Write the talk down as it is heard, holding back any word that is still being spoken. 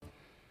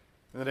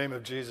In the name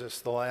of Jesus,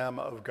 the Lamb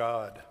of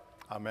God.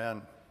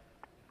 Amen.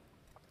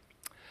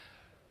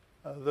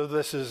 Though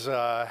this has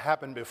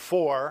happened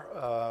before,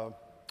 on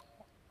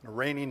a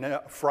rainy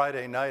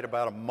Friday night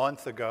about a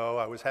month ago,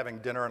 I was having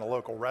dinner in a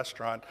local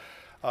restaurant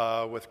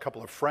with a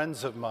couple of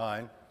friends of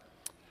mine.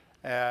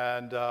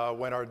 And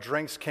when our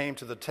drinks came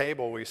to the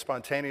table, we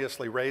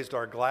spontaneously raised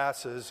our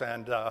glasses,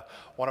 and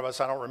one of us,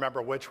 I don't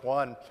remember which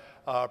one,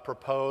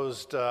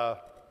 proposed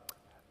a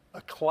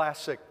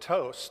classic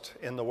toast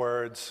in the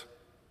words,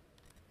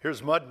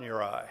 "Here's mud in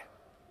your eye."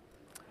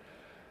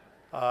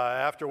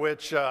 After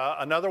which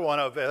another one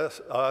of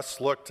us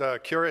looked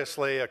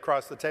curiously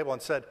across the table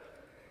and said,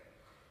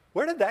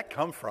 "Where did that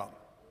come from?"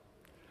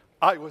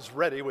 I was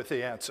ready with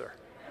the answer.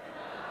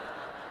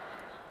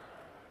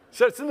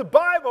 So it's in the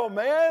Bible,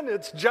 man.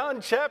 It's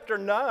John chapter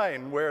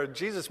 9, where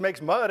Jesus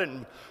makes mud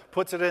and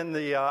puts it in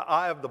the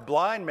eye of the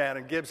blind man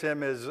and gives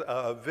him his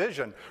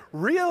vision.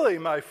 "Really?"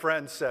 my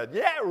friend said.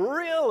 "Yeah,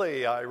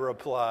 really," I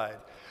replied.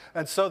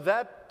 And so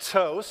that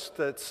toast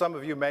that some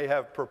of you may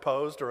have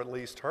proposed or at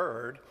least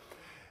heard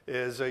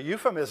is a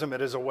euphemism. It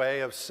is a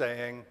way of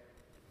saying,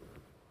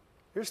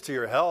 here's to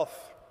your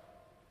health.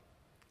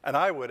 And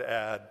I would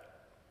add,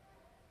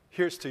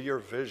 here's to your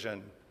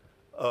vision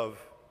of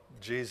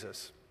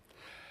Jesus.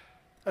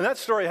 And that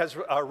story has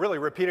really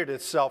repeated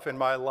itself in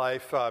my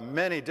life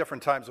many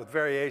different times with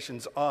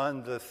variations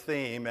on the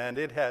theme. And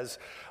it has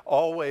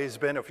always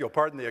been, if you'll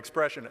pardon the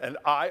expression, an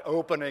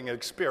eye-opening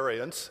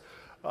experience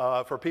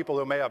for people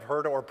who may have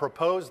heard or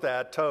proposed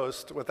that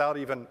toast without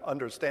even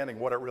understanding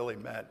what it really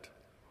meant.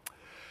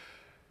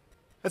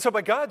 And so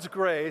by God's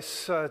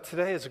grace,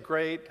 today is a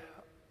great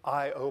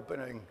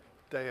eye-opening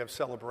day of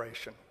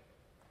celebration.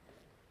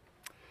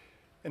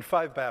 In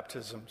 5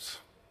 baptisms,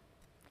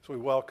 as we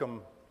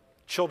welcome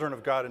children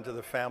of God into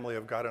the family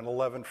of God, and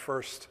 11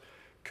 first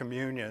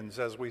communions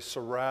as we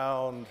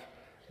surround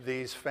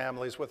these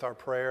families with our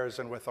prayers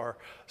and with our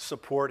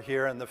support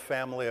here in the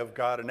family of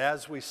God. And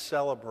as we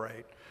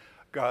celebrate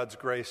God's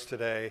grace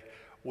today,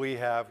 we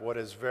have what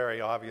is very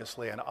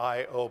obviously an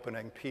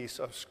eye-opening piece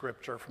of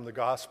Scripture from the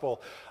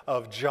Gospel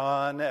of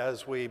John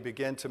as we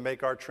begin to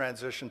make our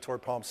transition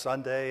toward Palm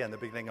Sunday and the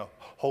beginning of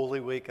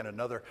Holy Week and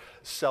another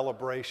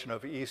celebration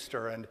of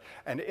Easter.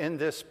 And in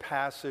this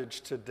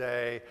passage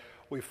today,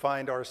 we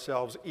find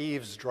ourselves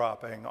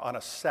eavesdropping on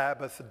a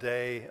Sabbath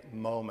day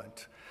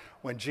moment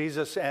when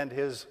Jesus and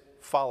his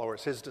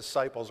followers, his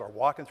disciples, are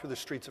walking through the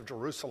streets of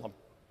Jerusalem.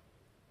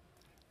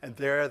 And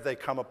there they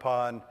come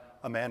upon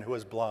a man who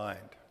is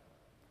blind,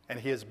 and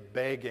he is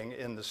begging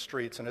in the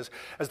streets. And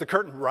as the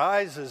curtain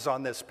rises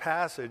on this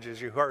passage, as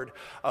you heard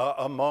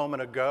a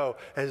moment ago,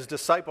 his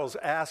disciples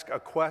ask a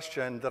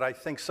question that I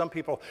think some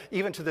people,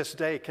 even to this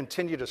day,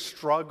 continue to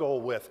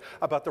struggle with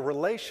about the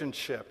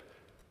relationship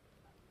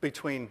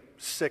between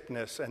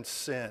sickness and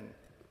sin,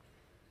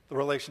 the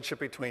relationship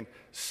between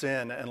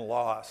sin and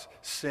loss,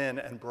 sin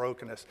and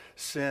brokenness,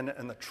 sin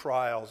and the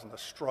trials and the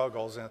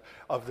struggles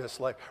of this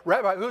life.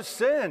 "Rabbi, who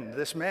sinned,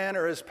 this man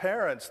or his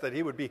parents, that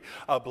he would be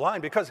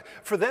blind?" Because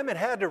for them it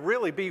had to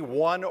really be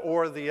one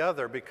or the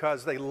other,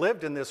 because they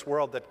lived in this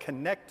world that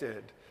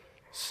connected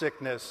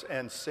sickness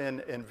and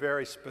sin in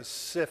very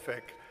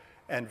specific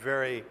and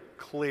very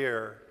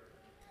clear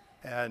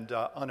and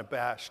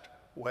unabashed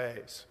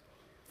ways.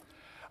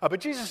 But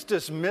Jesus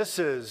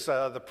dismisses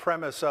the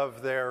premise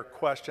of their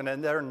question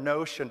and their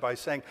notion by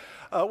saying,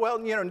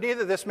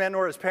 neither this man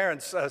nor his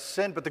parents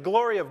sinned, but the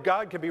glory of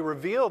God can be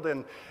revealed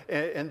in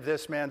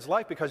this man's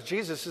life because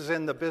Jesus is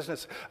in the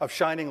business of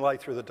shining light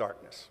through the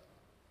darkness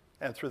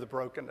and through the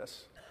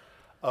brokenness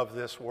of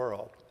this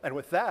world. And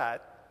with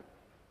that,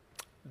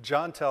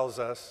 John tells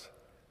us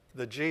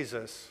that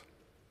Jesus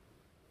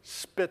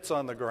spits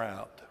on the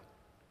ground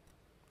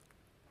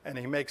and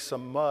he makes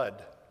some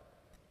mud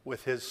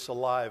with his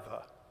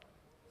saliva.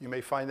 You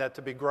may find that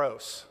to be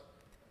gross.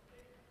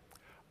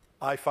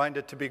 I find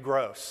it to be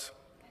gross.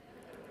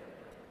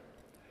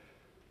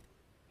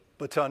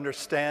 But to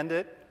understand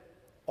it,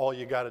 all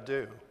you got to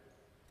do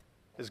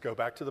is go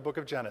back to the book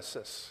of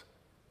Genesis,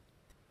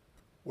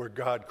 where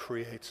God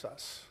creates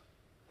us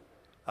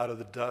out of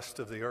the dust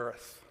of the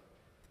earth.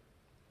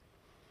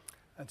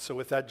 And so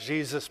with that,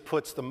 Jesus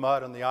puts the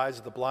mud on the eyes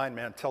of the blind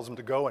man, tells him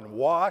to go and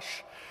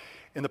wash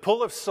in the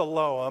pool of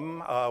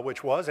Siloam,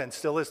 which was and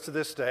still is to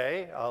this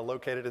day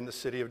located in the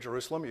city of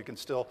Jerusalem. You can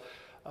still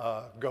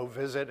go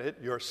visit it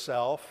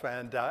yourself.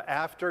 And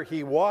after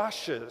he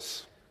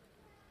washes,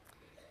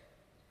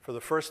 for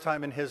the first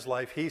time in his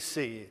life, he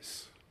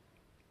sees.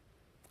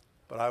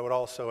 But I would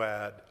also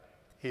add,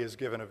 he is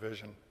given a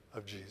vision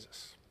of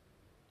Jesus.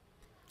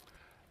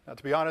 Now,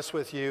 to be honest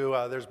with you,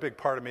 there's a big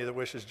part of me that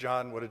wishes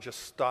John would have just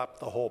stopped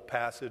the whole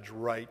passage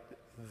right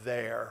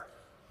there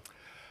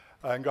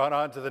and gone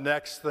on to the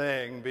next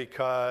thing,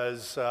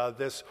 because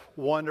this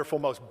wonderful,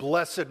 most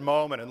blessed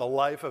moment in the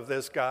life of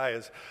this guy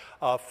is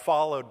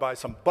followed by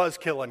some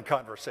buzzkilling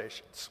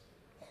conversations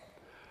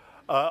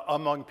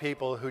among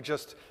people who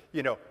just,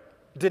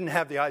 didn't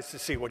have the eyes to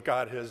see what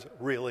God has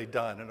really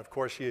done. And of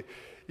course,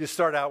 you You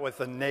start out with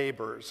the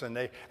neighbors, and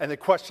they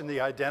question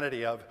the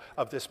identity of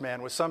this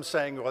man, with some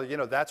saying,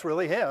 well, that's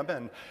really him,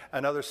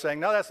 and others saying,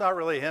 no, that's not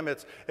really him.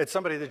 It's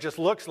somebody that just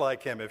looks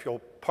like him, if you'll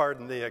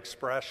pardon the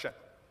expression.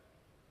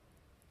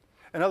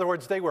 In other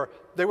words, they were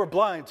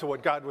blind to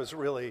what God was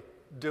really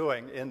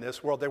doing in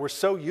this world. They were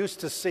so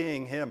used to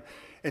seeing him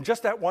in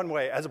just that one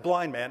way, as a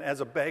blind man,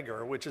 as a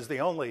beggar, which is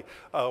the only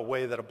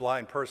way that a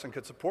blind person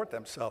could support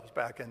themselves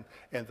back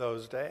in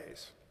those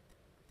days.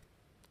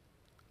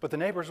 But the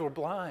neighbors were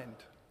blind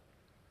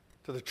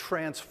to the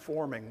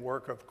transforming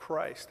work of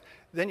Christ.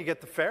 Then you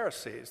get the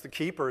Pharisees, the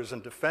keepers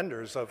and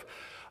defenders of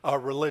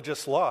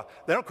religious law.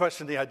 They don't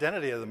question the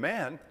identity of the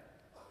man.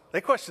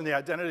 They question the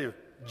identity of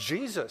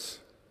Jesus.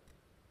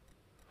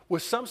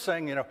 With some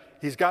saying,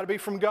 he's got to be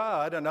from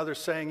God, and others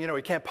saying,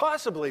 he can't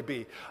possibly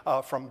be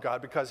from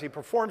God because he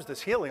performs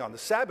this healing on the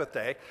Sabbath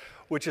day,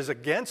 which is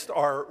against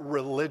our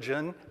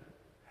religion.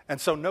 And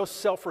so no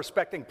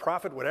self-respecting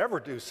prophet would ever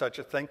do such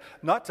a thing,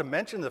 not to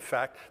mention the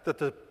fact that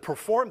to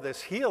perform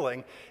this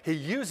healing, he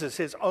uses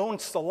his own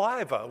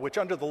saliva, which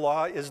under the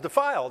law is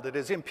defiled. It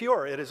is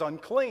impure. It is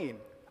unclean.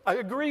 I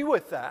agree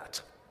with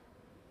that.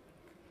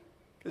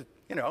 You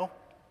don't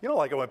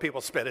like it when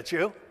people spit at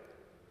you.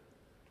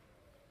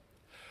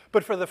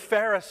 But for the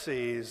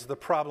Pharisees, the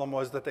problem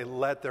was that they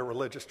let their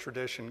religious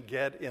tradition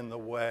get in the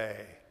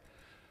way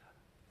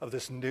of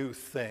this new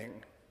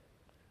thing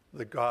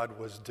that God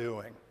was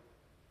doing.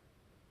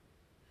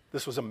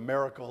 This was a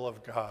miracle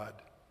of God,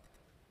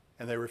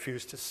 and they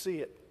refused to see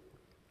it.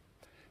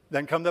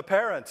 Then come the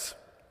parents.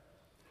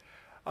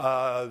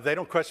 They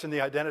don't question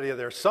the identity of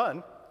their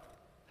son.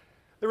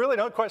 They really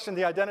don't question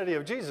the identity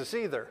of Jesus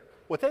either.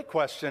 What they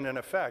questioned, in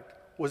effect,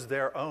 was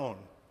their own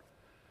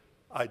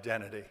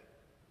identity.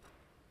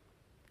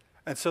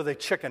 And so they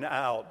chicken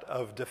out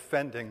of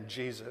defending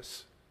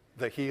Jesus,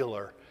 the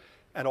healer,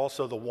 and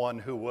also the one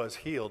who was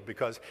healed,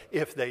 because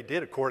if they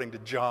did, according to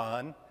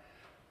John,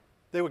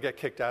 they would get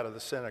kicked out of the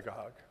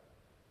synagogue.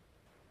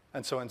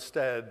 And so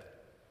instead,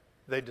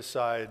 they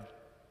decide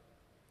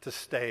to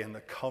stay in the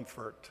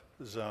comfort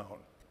zone.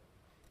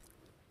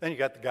 Then you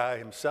got the guy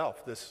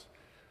himself, this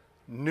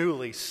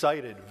newly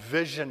sighted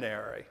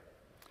visionary,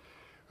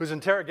 who's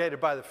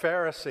interrogated by the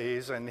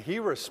Pharisees, and he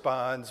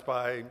responds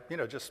by,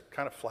 just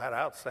kind of flat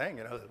out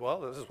saying, well,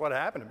 this is what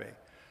happened to me.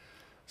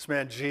 This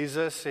man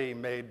Jesus, he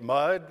made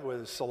mud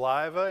with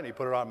saliva, and he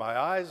put it on my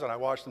eyes, and I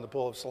washed in the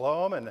pool of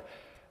Siloam, and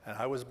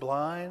I was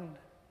blind,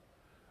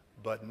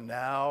 but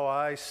now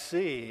I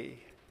see.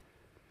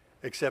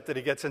 Except that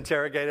he gets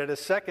interrogated a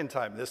second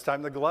time. This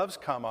time the gloves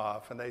come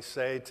off, and they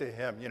say to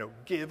him,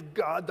 give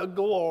God the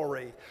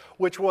glory,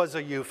 which was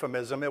a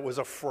euphemism. It was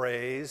a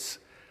phrase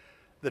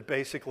that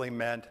basically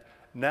meant,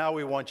 now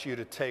we want you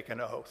to take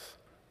an oath.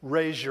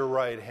 Raise your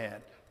right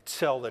hand.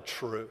 Tell the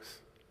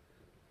truth.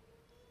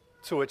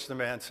 To which the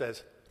man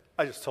says,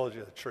 I just told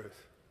you the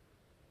truth,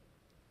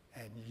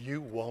 and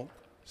you won't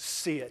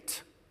see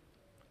it.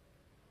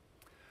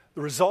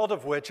 The result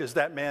of which is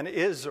that man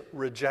is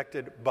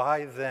rejected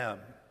by them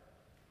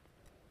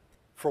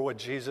for what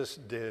Jesus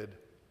did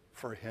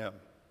for him.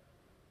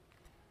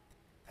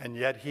 And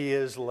yet he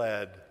is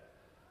led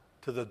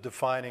to the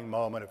defining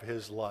moment of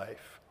his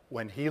life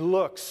when he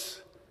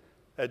looks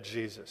at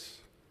Jesus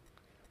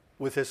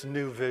with this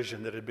new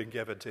vision that had been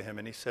given to him,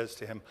 and he says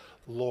to him,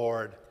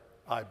 Lord,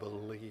 I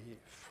believe.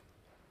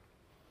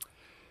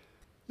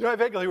 I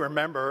vaguely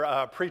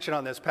remember preaching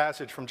on this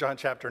passage from John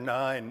chapter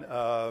 9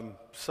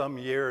 some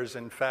years.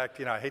 In fact,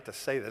 I hate to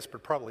say this,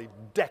 but probably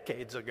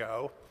decades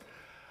ago,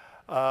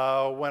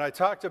 when I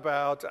talked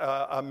about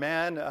a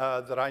man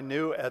that I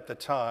knew at the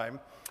time,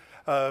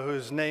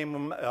 whose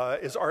name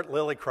is Art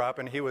Lillycrop,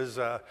 and he was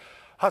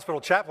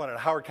hospital chaplain at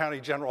Howard County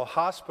General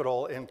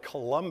Hospital in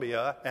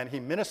Columbia, and he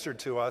ministered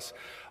to us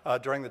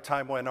during the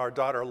time when our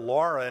daughter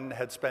Lauren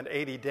had spent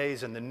 80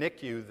 days in the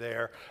NICU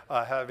there,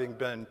 having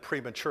been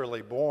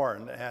prematurely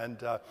born.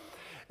 And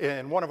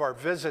in one of our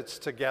visits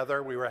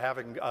together, we were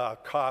having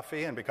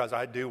coffee, and because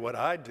I do what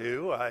I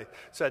do, I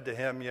said to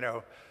him,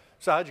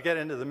 so how'd you get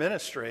into the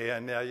ministry?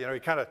 And, he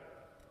kind of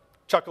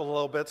chuckled a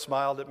little bit,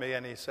 smiled at me,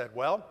 and he said,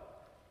 well,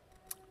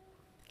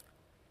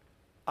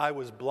 I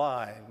was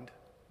blind,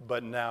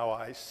 but now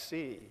I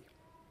see.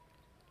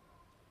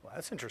 Well,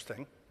 that's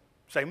interesting.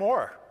 Say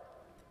more.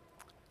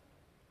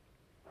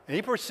 And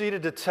he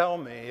proceeded to tell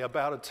me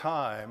about a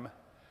time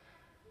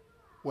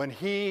when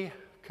he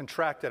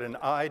contracted an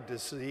eye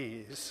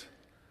disease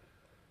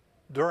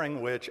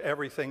during which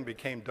everything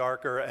became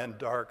darker and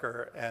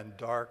darker and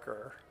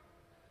darker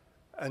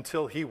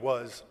until he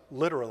was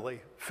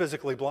literally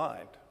physically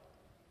blind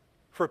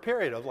for a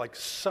period of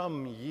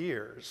some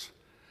years,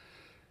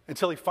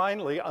 until he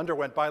finally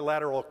underwent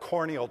bilateral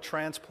corneal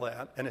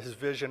transplant and his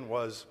vision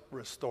was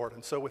restored.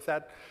 And so with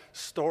that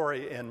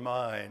story in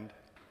mind,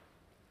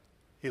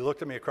 he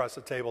looked at me across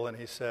the table and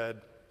he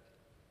said,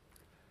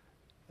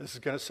 this is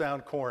going to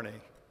sound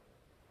corny,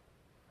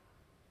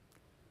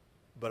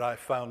 but I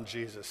found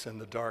Jesus in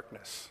the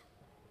darkness.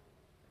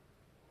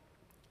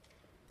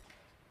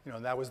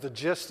 And that was the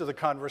gist of the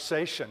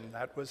conversation.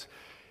 That was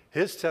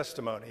his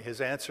testimony,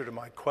 his answer to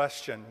my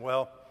question.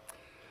 Well,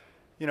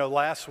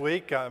 last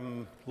week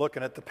I'm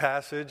looking at the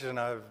passage and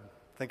I'm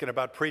thinking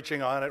about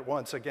preaching on it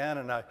once again,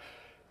 and I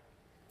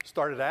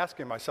started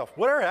asking myself,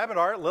 whatever happened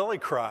to Art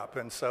Lillycrop?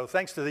 And so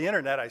thanks to the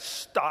internet, I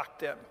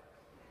stalked him.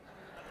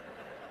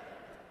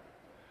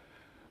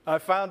 I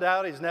found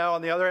out he's now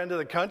on the other end of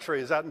the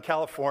country. He's out in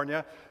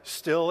California,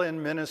 still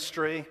in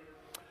ministry,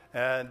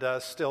 and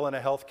still in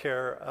a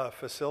healthcare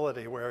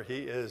facility where he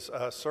is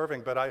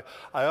serving. But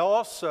I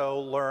also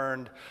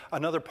learned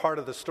another part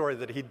of the story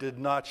that he did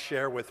not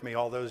share with me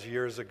all those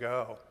years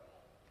ago.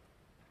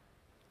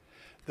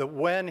 That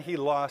when he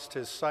lost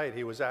his sight,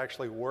 he was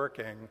actually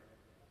working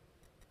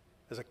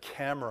as a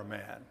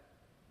cameraman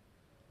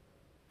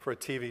for a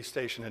TV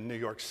station in New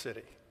York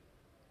City.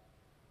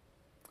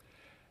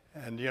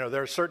 And,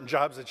 there are certain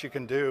jobs that you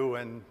can do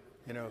and,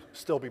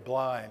 still be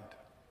blind.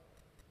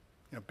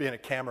 Being a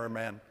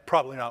cameraman,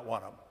 probably not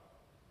one of them.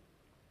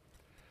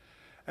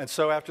 And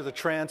so after the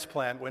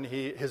transplant, when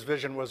his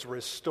vision was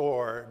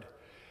restored,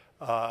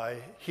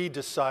 he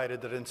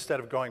decided that instead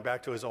of going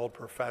back to his old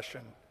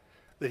profession,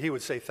 that he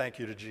would say thank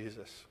you to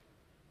Jesus.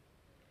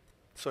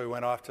 So he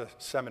went off to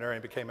seminary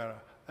and became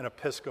an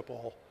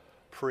Episcopal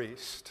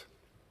priest.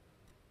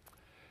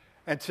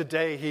 And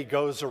today he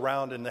goes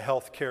around in the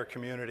healthcare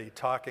community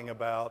talking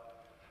about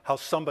how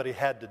somebody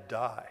had to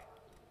die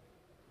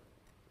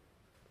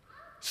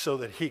so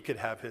that he could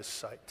have his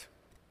sight.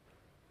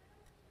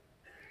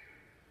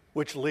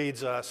 Which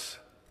leads us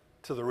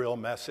to the real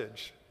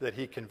message that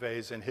he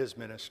conveys in his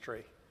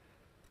ministry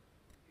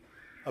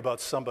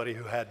about somebody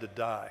who had to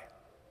die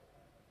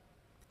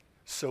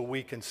so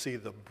we can see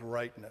the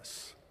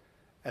brightness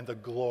and the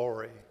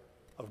glory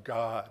of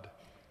God.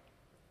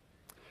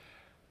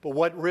 But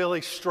what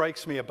really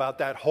strikes me about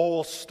that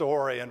whole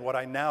story and what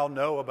I now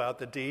know about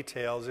the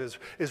details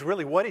is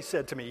really what he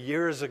said to me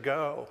years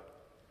ago.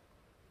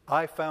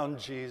 I found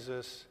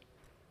Jesus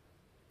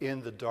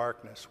in the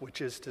darkness, which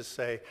is to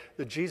say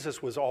that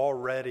Jesus was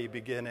already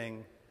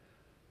beginning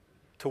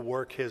to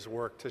work his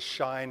work, to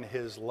shine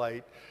his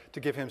light, to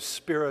give him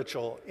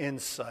spiritual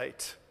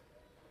insight,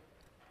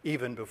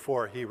 even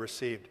before he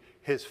received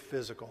his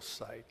physical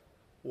sight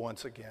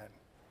once again.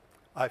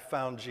 I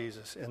found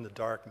Jesus in the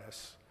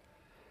darkness.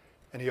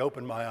 And he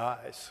opened my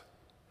eyes,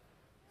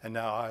 and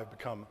now I've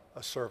become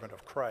a servant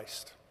of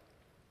Christ.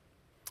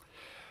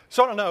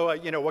 So I don't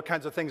know, what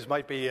kinds of things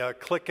might be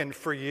clicking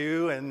for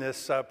you in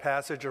this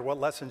passage, or what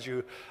lessons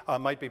you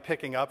might be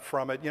picking up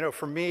from it.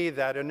 For me,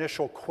 that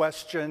initial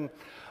question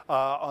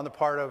on the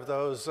part of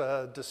those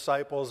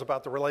disciples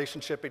about the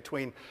relationship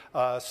between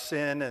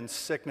sin and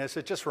sickness,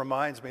 it just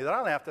reminds me that I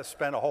don't have to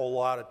spend a whole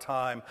lot of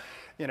time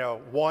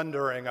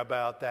wondering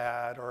about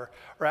that or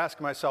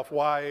asking myself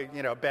why,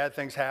 bad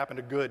things happen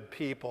to good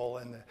people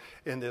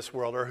in this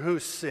world, or who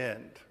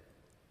sinned.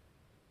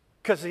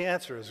 Because the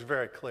answer is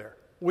very clear.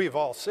 We've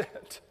all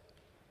sinned.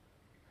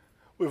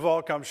 We've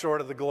all come short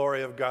of the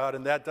glory of God,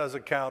 and that does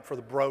account for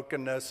the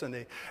brokenness and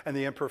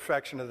the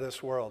imperfection of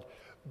this world.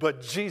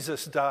 But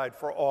Jesus died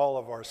for all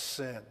of our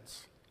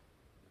sins.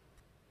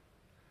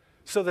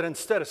 So that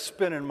instead of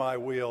spinning my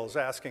wheels,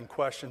 asking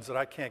questions that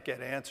I can't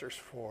get answers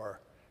for,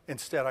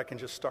 instead I can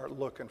just start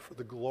looking for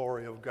the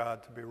glory of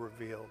God to be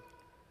revealed.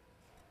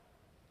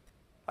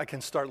 I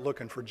can start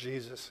looking for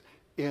Jesus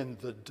in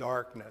the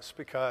darkness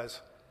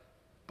because,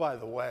 by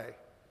the way,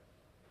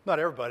 not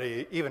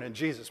everybody, even in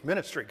Jesus'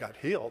 ministry, got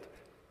healed.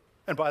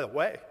 And by the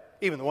way,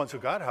 even the ones who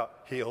got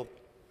healed,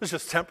 it was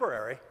just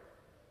temporary,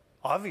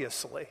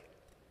 obviously.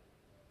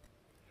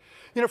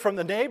 From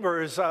the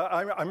neighbors,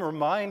 I'm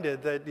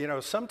reminded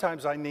that,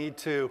 sometimes I need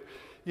to,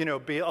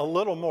 be a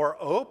little more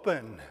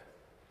open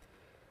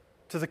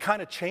to the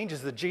kind of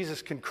changes that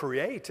Jesus can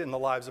create in the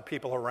lives of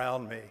people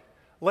around me.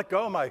 Let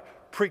go of my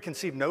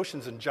preconceived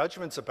notions and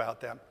judgments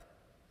about them.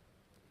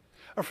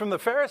 And from the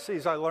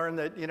Pharisees, I learned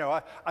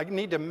that, I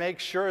need to make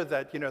sure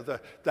that,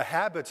 the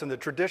habits and the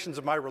traditions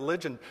of my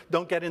religion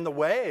don't get in the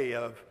way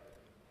of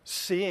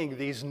seeing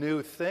these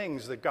new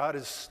things that God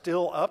is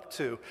still up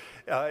to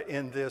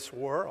in this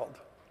world.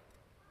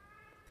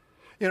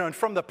 And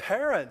from the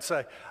parents,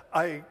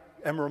 I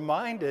am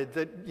reminded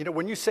that,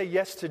 when you say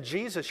yes to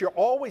Jesus, you're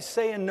always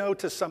saying no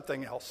to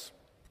something else.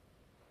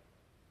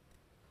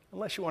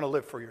 Unless you want to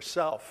live for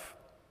yourself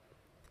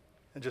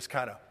and just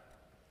kind of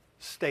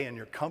stay in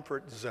your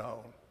comfort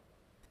zone.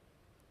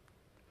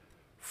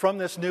 From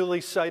this newly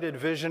sighted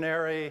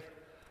visionary,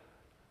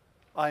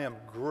 I am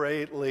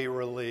greatly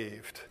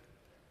relieved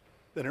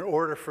that in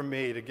order for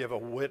me to give a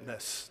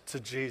witness to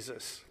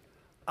Jesus,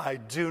 I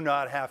do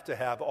not have to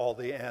have all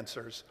the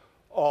answers.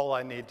 All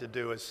I need to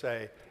do is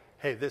say,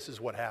 hey, this is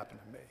what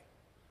happened to me.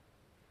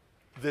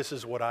 This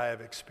is what I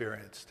have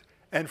experienced.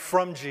 And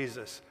from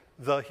Jesus,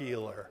 the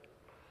healer,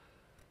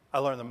 I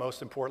learned the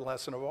most important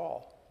lesson of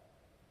all.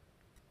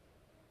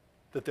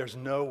 That there's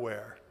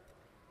nowhere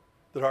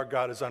that our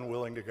God is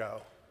unwilling to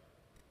go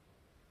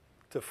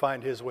to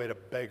find his way to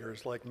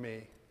beggars like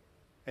me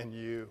and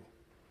you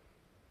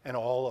and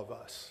all of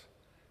us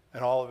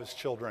and all of his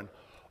children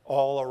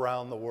all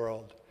around the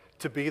world,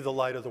 to be the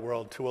light of the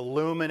world, to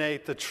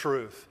illuminate the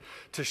truth,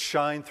 to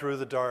shine through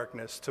the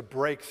darkness, to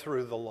break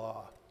through the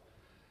law,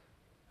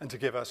 and to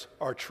give us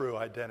our true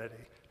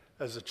identity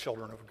as the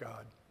children of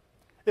God.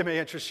 It may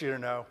interest you to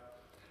know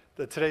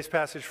that today's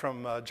passage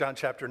from John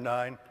chapter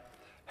 9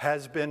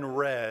 has been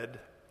read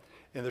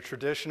in the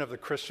tradition of the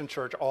Christian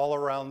church all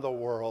around the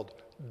world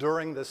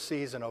during the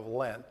season of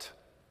Lent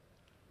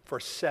for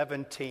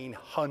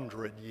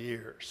 1,700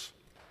 years.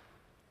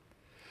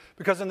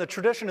 Because in the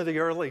tradition of the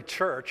early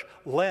church,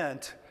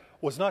 Lent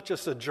was not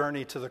just a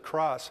journey to the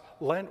cross.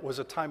 Lent was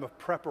a time of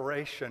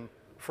preparation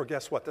for,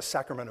 guess what, the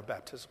sacrament of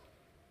baptism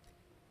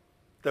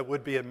that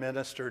would be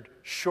administered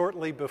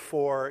shortly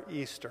before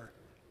Easter,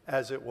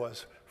 as it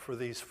was for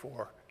these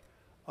four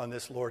on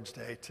this Lord's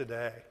Day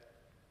today.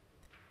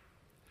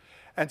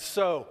 And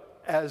so,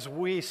 as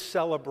we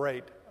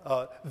celebrate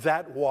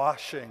that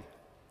washing,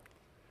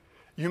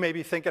 you may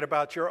be thinking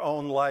about your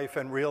own life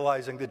and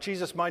realizing that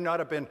Jesus might not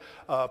have been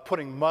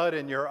putting mud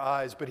in your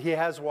eyes, but he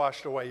has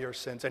washed away your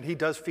sins, and he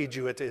does feed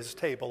you at his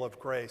table of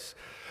grace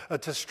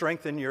to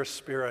strengthen your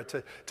spirit,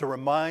 to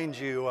remind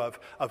you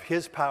of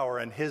his power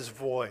and his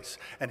voice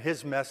and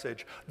his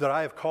message, that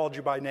I have called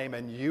you by name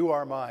and you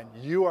are mine.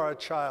 You are a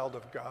child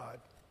of God,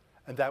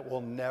 and that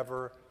will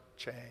never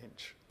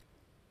change.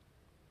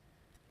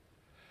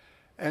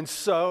 And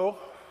so,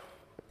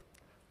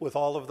 with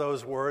all of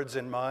those words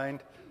in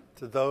mind,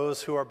 to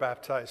those who are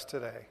baptized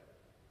today,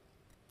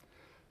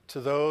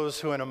 to those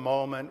who in a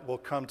moment will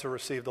come to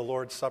receive the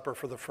Lord's Supper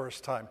for the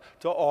first time,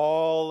 to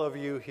all of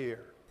you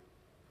here,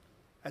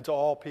 and to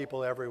all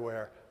people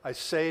everywhere, I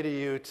say to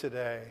you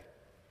today,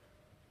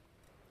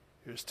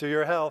 here's to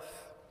your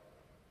health,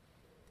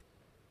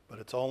 but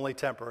it's only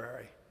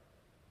temporary.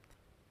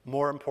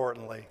 More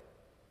importantly,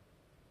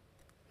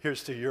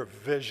 here's to your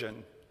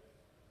vision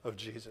of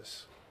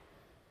Jesus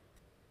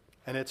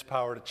and its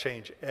power to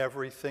change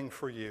everything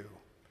for you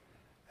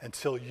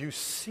until you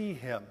see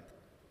him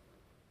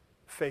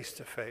face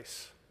to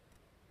face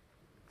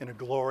in a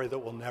glory that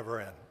will never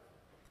end.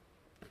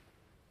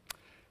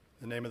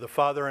 In the name of the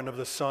Father, and of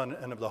the Son,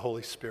 and of the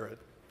Holy Spirit.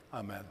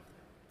 Amen.